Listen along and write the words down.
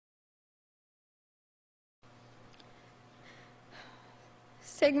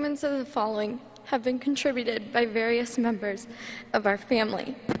Segments of the following have been contributed by various members of our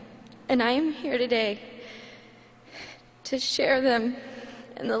family, and I am here today to share them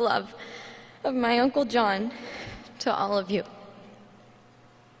in the love of my Uncle John to all of you.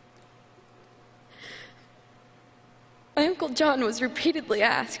 My Uncle John was repeatedly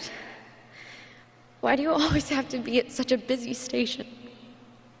asked, "Why do you always have to be at such a busy station?"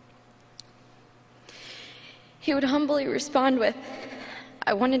 He would humbly respond with,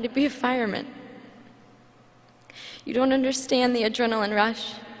 "I wanted to be a fireman. You don't understand the adrenaline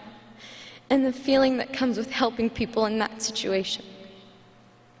rush and the feeling that comes with helping people in that situation."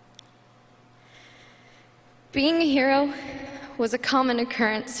 Being a hero was a common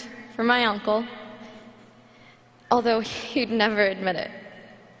occurrence for my uncle, although he'd never admit it.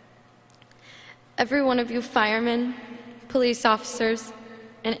 Every one of you firemen, police officers,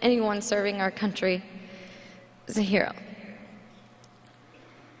 and anyone serving our country is a hero.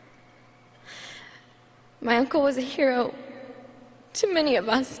 My uncle was a hero to many of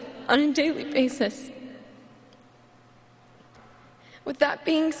us on a daily basis. With that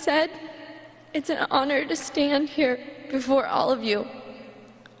being said, it's an honor to stand here before all of you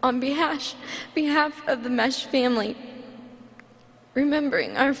on behalf of the Mesh family,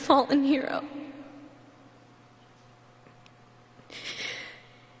 remembering our fallen hero.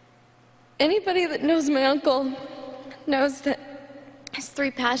 Anybody that knows my uncle knows that his three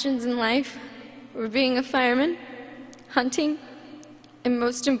passions in life were being a fireman, hunting, and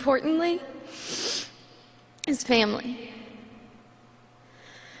most importantly, his family.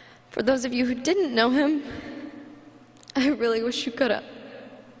 For those of you who didn't know him, I really wish you could have.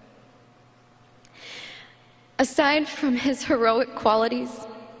 Aside from his heroic qualities,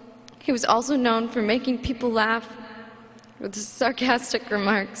 he was also known for making people laugh with his sarcastic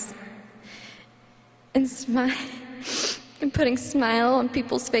remarks and putting a smile on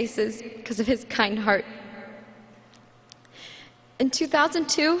people's faces because of his kind heart. In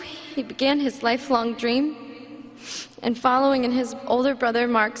 2002, he began his lifelong dream and following in his older brother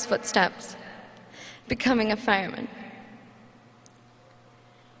Mark's footsteps, becoming a fireman.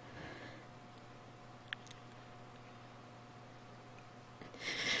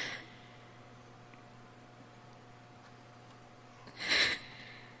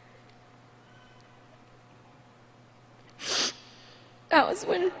 That was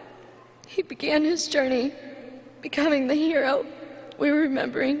when he began his journey, becoming the hero we're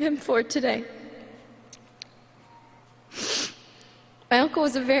remembering him for today. My uncle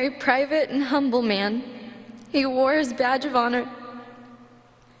was a very private and humble man. He wore his badge of honor,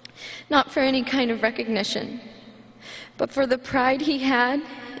 not for any kind of recognition, but for the pride he had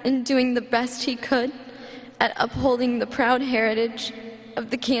in doing the best he could at upholding the proud heritage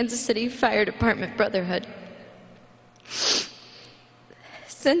of the Kansas City Fire Department Brotherhood.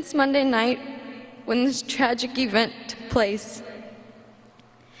 Since Monday night, when this tragic event took place,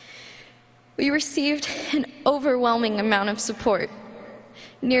 we received an overwhelming amount of support,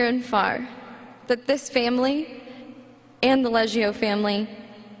 near and far, that this family and the Leggio family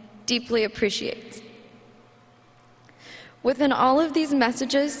deeply appreciates. Within all of these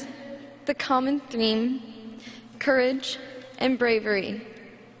messages, the common theme, courage and bravery.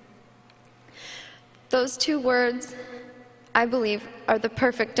 Those two words, I believe, are the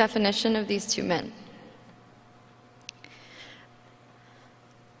perfect definition of these two men.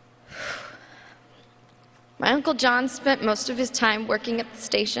 My Uncle John spent most of his time working at the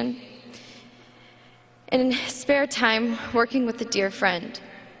station, and in his spare time working with a dear friend,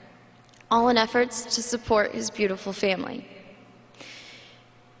 all in efforts to support his beautiful family.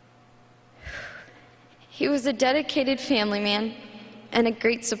 He was a dedicated family man and a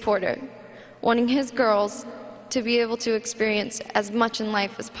great supporter, wanting his girls to be able to experience as much in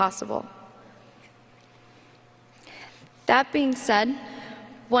life as possible. That being said,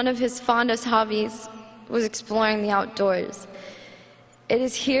 one of his fondest hobbies was exploring the outdoors. It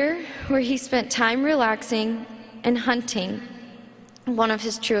is here where he spent time relaxing and hunting, one of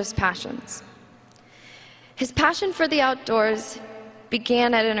his truest passions. His passion for the outdoors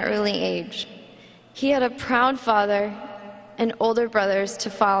began at an early age. He had a proud father and older brothers to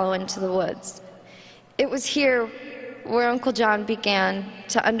follow into the woods. It was here where Uncle John began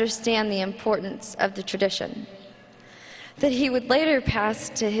to understand the importance of the tradition that he would later pass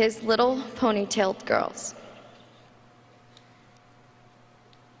to his little ponytailed girls.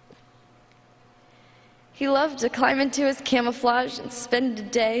 He loved to climb into his camouflage and spend a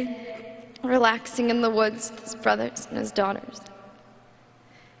day relaxing in the woods with his brothers and his daughters.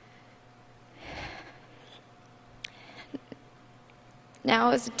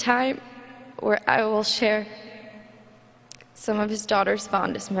 Now is a time where I will share some of his daughter's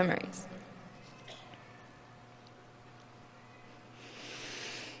fondest memories.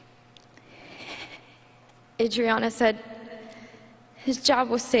 Adriana said his job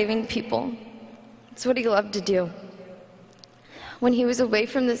was saving people. It's what he loved to do. When he was away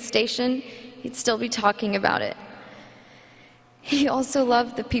from the station, he'd still be talking about it. He also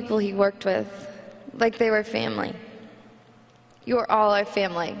loved the people he worked with, like they were family. "You are all our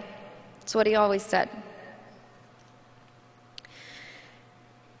family." That's what he always said.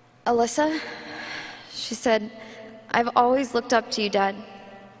 Alyssa, she said, "I've always looked up to you, Dad,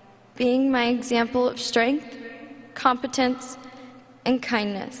 being my example of strength, competence, and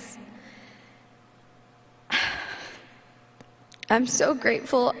kindness. I'm so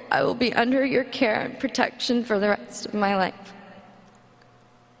grateful I will be under your care and protection for the rest of my life.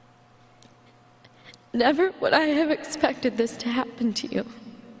 Never would I have expected this to happen to you.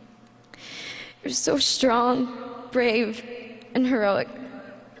 You're so strong, brave, and heroic.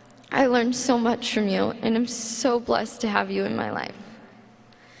 I learned so much from you, and I'm so blessed to have you in my life.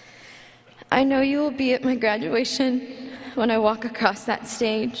 I know you will be at my graduation when I walk across that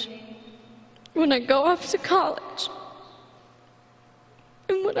stage, when I go off to college,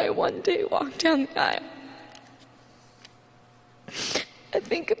 and when I one day walk down the aisle. I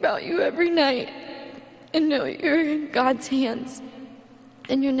think about you every night and know you're in God's hands,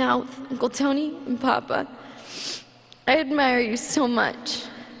 and you're now with Uncle Tony and Papa. I admire you so much.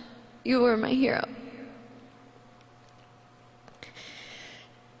 You were my hero."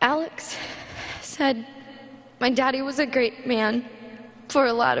 Alex said, "My daddy was a great man for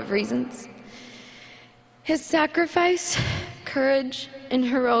a lot of reasons. His sacrifice, courage, and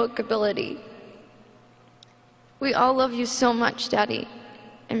heroic ability. We all love you so much, Daddy,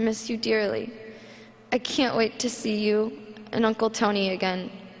 and miss you dearly. I can't wait to see you and Uncle Tony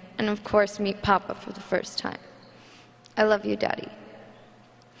again, and of course meet Papa for the first time. I love you, Daddy."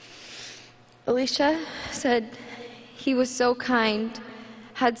 Alicia said, "He was so kind,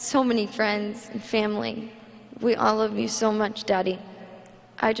 had so many friends and family. We all love you so much, Daddy.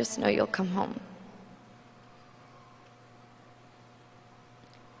 I just know you'll come home."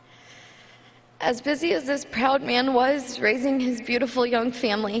 As busy as this proud man was raising his beautiful young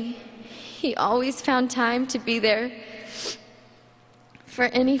family, he always found time to be there for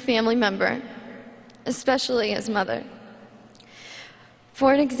any family member, especially his mother.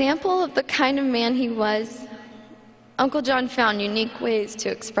 For an example of the kind of man he was, Uncle John found unique ways to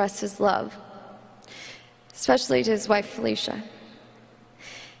express his love, especially to his wife, Felicia.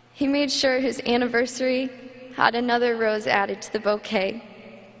 He made sure his anniversary had another rose added to the bouquet,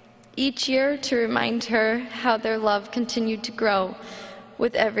 each year to remind her how their love continued to grow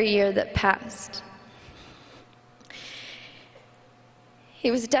with every year that passed.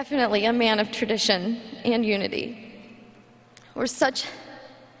 He was definitely a man of tradition and unity. We're such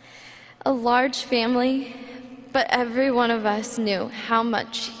a large family, but every one of us knew how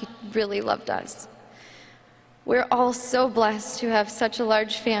much he really loved us. We're all so blessed to have such a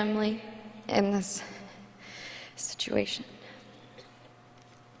large family in this situation.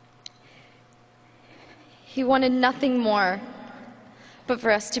 He wanted nothing more but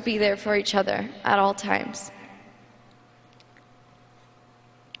for us to be there for each other at all times.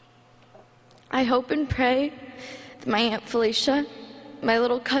 I hope and pray that my Aunt Felicia, my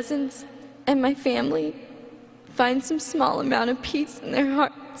little cousins, and my family find some small amount of peace in their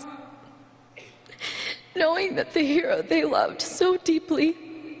hearts, knowing that the hero they loved so deeply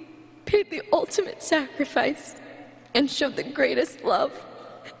paid the ultimate sacrifice and showed the greatest love,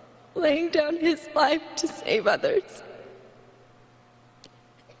 laying down his life to save others.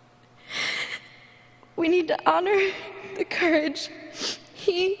 We need to honor the courage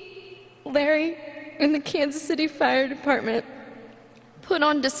he, Larry, and the Kansas City Fire Department put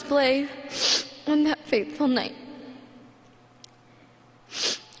on display on that fateful night.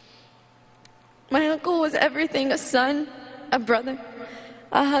 My uncle was everything a son, a brother,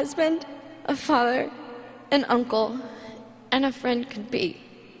 a husband, a father, an uncle, and a friend could be.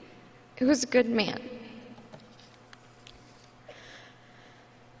 He was a good man.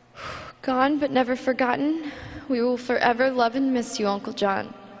 Gone but never forgotten, we will forever love and miss you, Uncle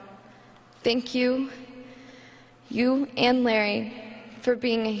John. Thank you, you and Larry, for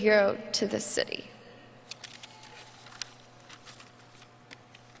being a hero to this city.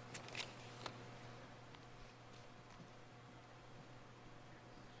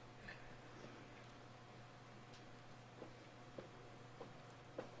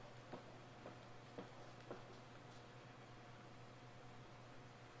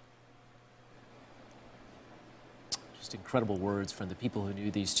 Just incredible words from the people who knew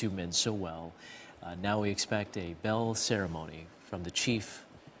these two men so well. Now we expect a bell ceremony from the Chief,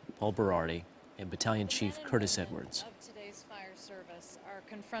 Paul Berardi, and Battalion Chief Curtis Edwards. Of today's fire service are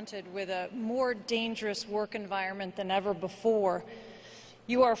confronted with a more dangerous work environment than ever before.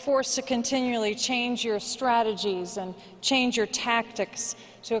 You are forced to continually change your strategies and change your tactics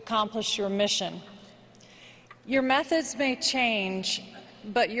to accomplish your mission. Your methods may change,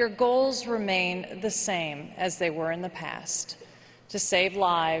 but your goals remain the same as they were in the past: to save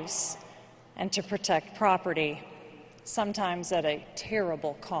lives and to protect property, sometimes at a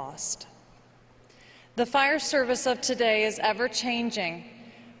terrible cost. The fire service of today is ever-changing,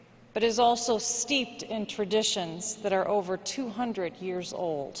 but is also steeped in traditions that are over 200 years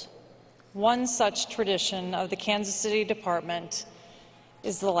old. One such tradition of the Kansas City Department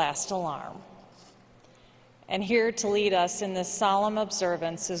is the last alarm. And here to lead us in this solemn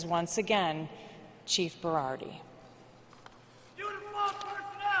observance is once again Chief Berardi.